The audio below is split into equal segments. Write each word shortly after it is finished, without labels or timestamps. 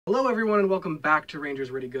Hello everyone and welcome back to Rangers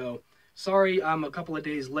Ready Go. Sorry I'm a couple of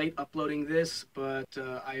days late uploading this, but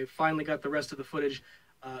I finally got the rest of the footage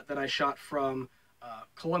that I shot from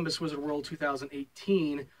Columbus Wizard World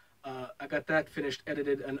 2018. I got that finished,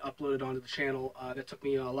 edited, and uploaded onto the channel. That took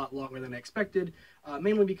me a lot longer than I expected,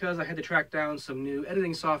 mainly because I had to track down some new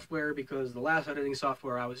editing software because the last editing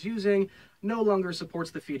software I was using no longer supports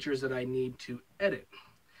the features that I need to edit.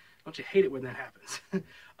 Don't you hate it when that happens?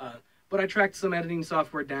 But I tracked some editing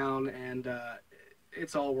software down, and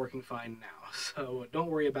it's all working fine now, so don't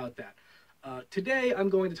worry about that. Today I'm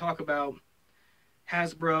going to talk about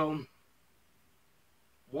Hasbro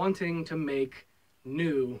wanting to make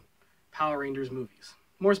new Power Rangers movies.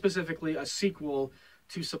 More specifically, a sequel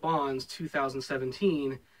to Sabans'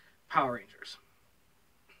 2017 Power Rangers.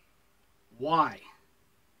 Why?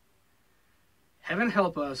 Heaven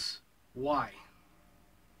help us, why?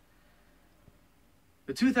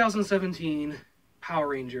 The 2017 Power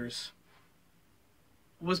Rangers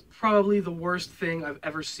was probably the worst thing I've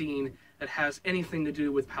ever seen that has anything to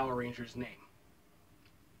do with Power Rangers' name.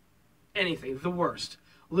 Anything. The worst.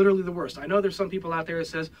 Literally the worst. I know there's some people out there that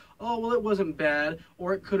says, oh, well, it wasn't bad,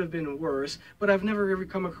 or it could have been worse, but I've never ever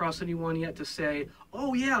come across anyone yet to say,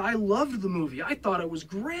 oh, yeah, I loved the movie. I thought it was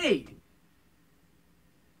great.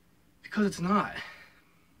 Because it's not.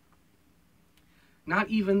 Not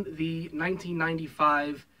even the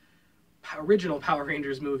 1995 original Power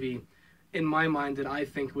Rangers movie, in my mind, that I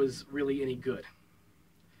think was really any good.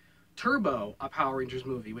 Turbo, a Power Rangers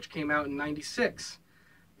movie, which came out in '96,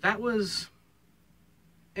 that was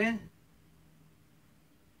It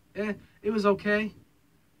was okay.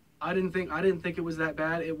 I didn't think it was that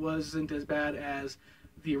bad. It wasn't as bad as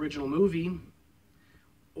the original movie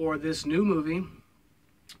or this new movie.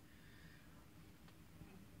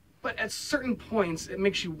 But at certain points, it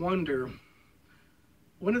makes you wonder,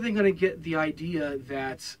 when are they going to get the idea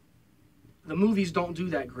that the movies don't do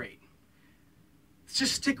that great?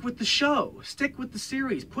 Just stick with the show. Stick with the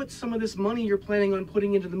series. Put some of this money you're planning on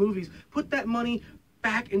putting into the movies, put that money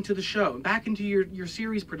back into the show, back into your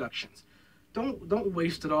series productions. Don't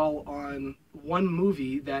waste it all on one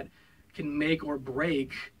movie that can make or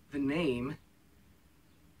break the name.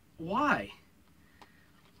 Why?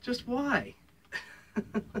 Just why?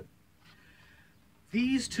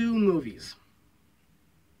 These two movies,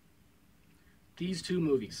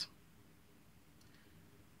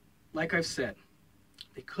 like I've said,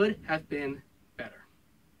 they could have been better.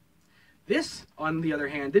 This, on the other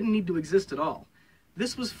hand, didn't need to exist at all.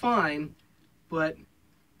 This was fine, but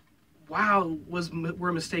wow,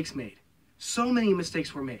 were mistakes made. So many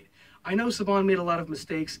mistakes were made. I know Saban made a lot of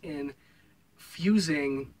mistakes in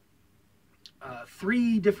fusing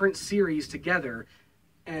 3 different series together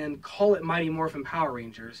and call it Mighty Morphin Power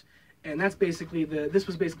Rangers, and that's basically this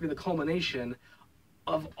was basically the culmination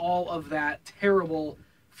of all of that terrible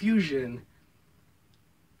fusion.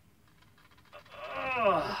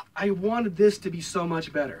 I wanted this to be so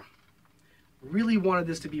much better. Really wanted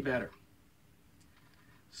this to be better.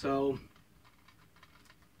 So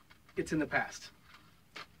it's in the past.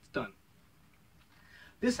 It's done.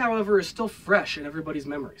 This, however, is still fresh in everybody's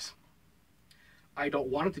memories. I don't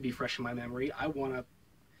want it to be fresh in my memory. I want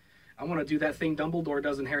to do that thing Dumbledore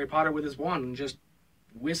does in Harry Potter with his wand and just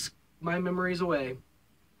whisk my memories away.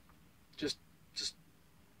 Just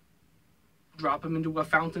drop them into a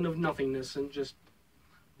fountain of nothingness and just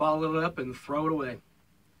bottle it up and throw it away.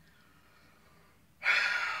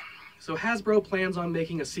 So Hasbro plans on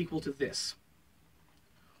making a sequel to this.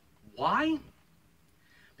 Why?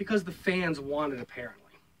 Because the fans want it,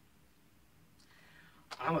 apparently.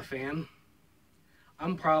 I'm a fan.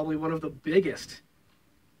 I'm probably one of the biggest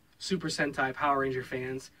Super Sentai Power Ranger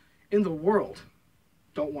fans in the world.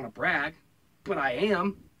 Don't want to brag, but I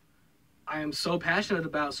am. I am so passionate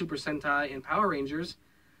about Super Sentai and Power Rangers,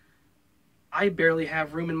 I barely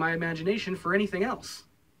have room in my imagination for anything else.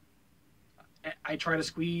 I try to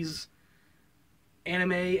squeeze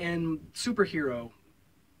anime and superhero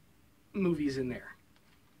movies in there.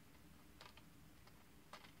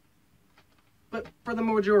 But for the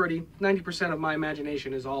majority, 90% of my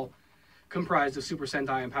imagination is all comprised of Super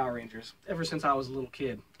Sentai and Power Rangers. Ever since I was a little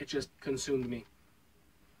kid, it just consumed me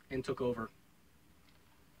and took over.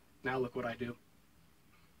 Now look what I do.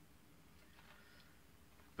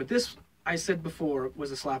 But this, I said before,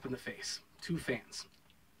 was a slap in the face to fans.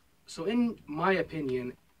 So in my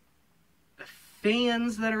opinion, the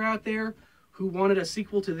fans that are out there who wanted a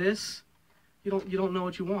sequel to this, you don't know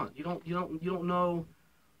what you want. You don't know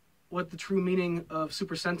what the true meaning of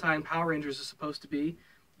Super Sentai and Power Rangers is supposed to be.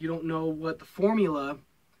 You don't know what the formula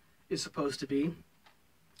is supposed to be.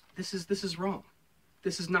 This is wrong.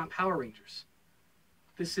 This is not Power Rangers.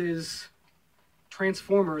 This is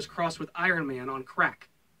Transformers crossed with Iron Man on crack.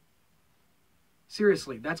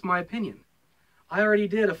 Seriously, that's my opinion. I already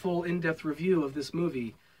did a full in-depth review of this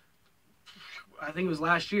movie, I think it was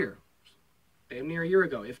last year. Damn near a year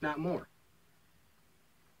ago, if not more.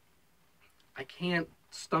 I can't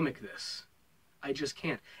stomach this. I just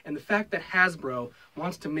can't. And the fact that Hasbro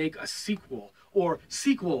wants to make a sequel, or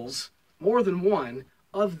sequels, more than one,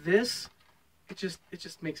 of this, it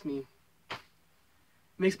just makes me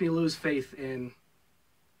lose faith in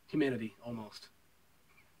humanity, almost.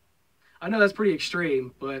 I know that's pretty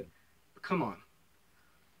extreme, but come on.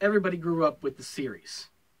 Everybody grew up with the series.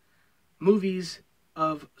 Movies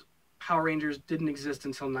of Power Rangers didn't exist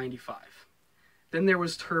until 95. Then there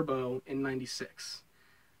was Turbo in 96.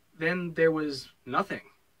 Then there was nothing.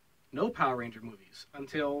 No Power Ranger movies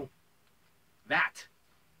until that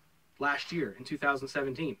last year in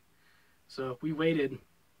 2017. So we waited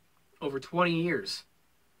over 20 years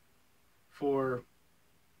for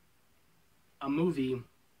a movie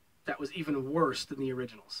that was even worse than the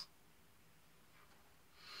originals.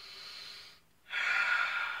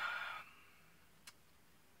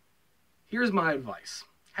 Here's my advice.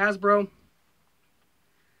 Hasbro,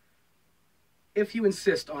 if you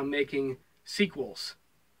insist on making sequels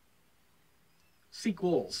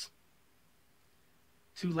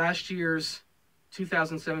to last year's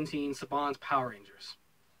 2017 Sabans Power Rangers,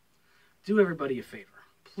 do everybody a favor.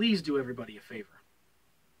 Please do everybody a favor.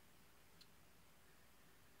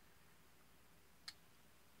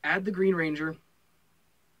 Add the Green Ranger.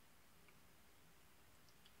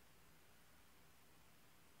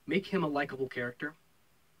 Make him a likable character.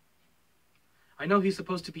 I know he's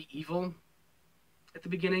supposed to be evil at the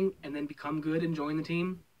beginning and then become good and join the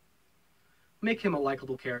team. Make him a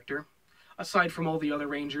likable character, aside from all the other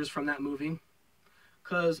Rangers from that movie.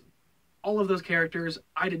 Because all of those characters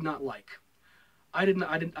I did not like. I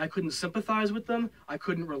couldn't sympathize with them. I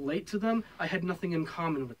couldn't relate to them. I had nothing in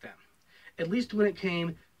common with them. At least when it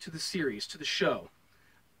came to the series, to the show.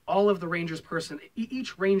 All of the Rangers'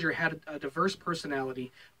 each Ranger had a diverse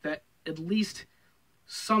personality that at least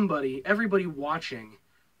everybody watching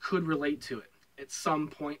could relate to it at some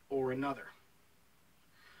point or another.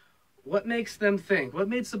 What made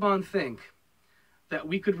Saban think that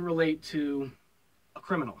we could relate to a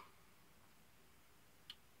criminal?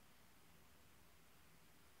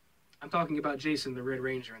 I'm talking about Jason, the Red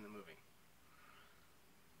Ranger in the movie.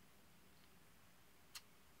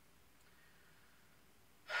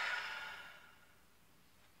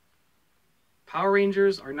 Power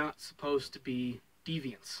Rangers are not supposed to be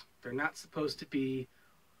deviants. They're not supposed to be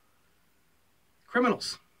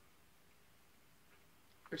criminals.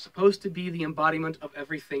 They're supposed to be the embodiment of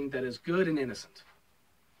everything that is good and innocent.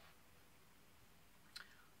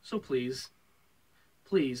 So please,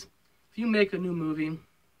 if you make a new movie,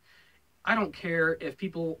 I don't care if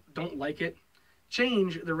people don't like it.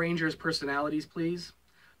 Change the Rangers' personalities, please.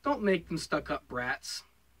 Don't make them stuck-up brats,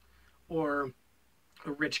 or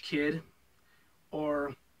a rich kid,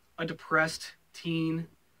 or a depressed teen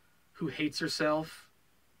who hates herself,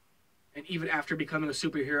 and even after becoming a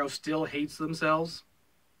superhero still hates themselves.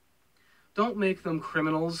 Don't make them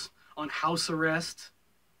criminals on house arrest.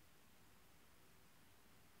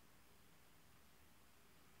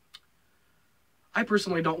 I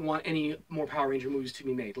personally don't want any more Power Ranger movies to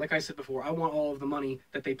be made. Like I said before, I want all of the money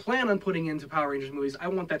that they plan on putting into Power Rangers movies, I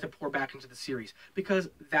want that to pour back into the series, because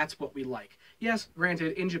that's what we like. Yes,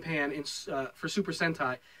 granted, in Japan, for Super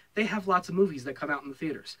Sentai, they have lots of movies that come out in the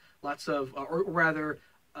theaters. Lots of, or rather,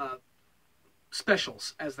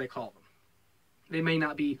 specials, as they call them. They may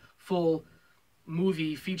not be full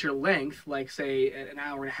movie feature length, like, say, an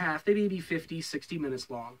hour and a half. They may be 50, 60 minutes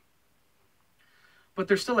long. But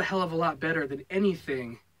they're still a hell of a lot better than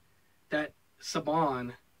anything that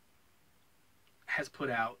Saban has put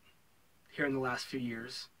out here in the last few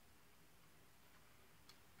years.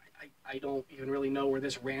 I don't even really know where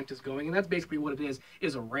this rant is going, and that's basically what it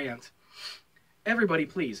is a rant. Everybody,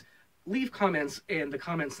 please, leave comments in the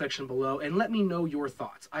comment section below and let me know your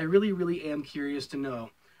thoughts. I really, really am curious to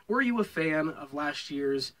know. Were you a fan of last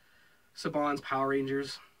year's Saban's Power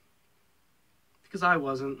Rangers? Because I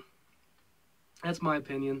wasn't. That's my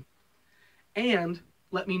opinion. And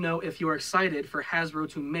let me know if you are excited for Hasbro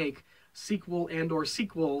to make sequel and or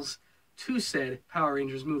sequels to said Power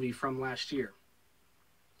Rangers movie from last year.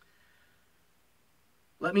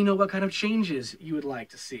 Let me know what kind of changes you would like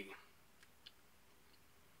to see.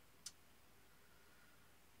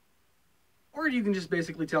 Or you can just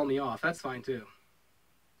basically tell me off. That's fine too.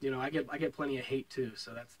 You know, I get plenty of hate too,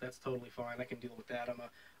 so that's totally fine. I can deal with that.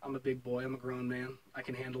 I'm a big boy. I'm a grown man. I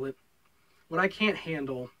can handle it. What I can't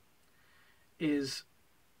handle is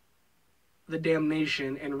the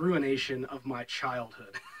damnation and ruination of my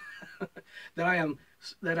childhood that I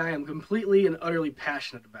am completely and utterly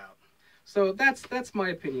passionate about. So that's my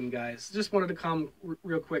opinion, guys. Just wanted to come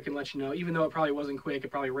real quick and let you know, even though it probably wasn't quick,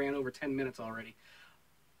 it probably ran over 10 minutes already,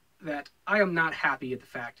 that I am not happy at the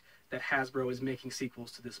fact that Hasbro is making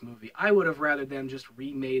sequels to this movie. I would have rather them just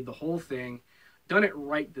remade the whole thing, done it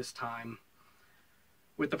right this time,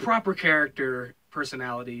 with the proper character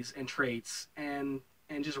personalities and traits, and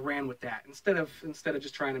just ran with that instead of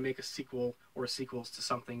just trying to make a sequel or sequels to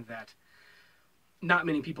something that not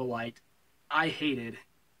many people liked, I hated,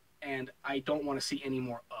 and I don't want to see any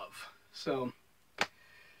more of. So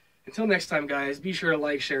until next time, guys, be sure to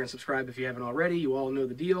like, share, and subscribe if you haven't already. You all know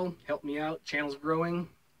the deal. Help me out. Channel's growing.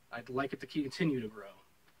 I'd like it to continue to grow.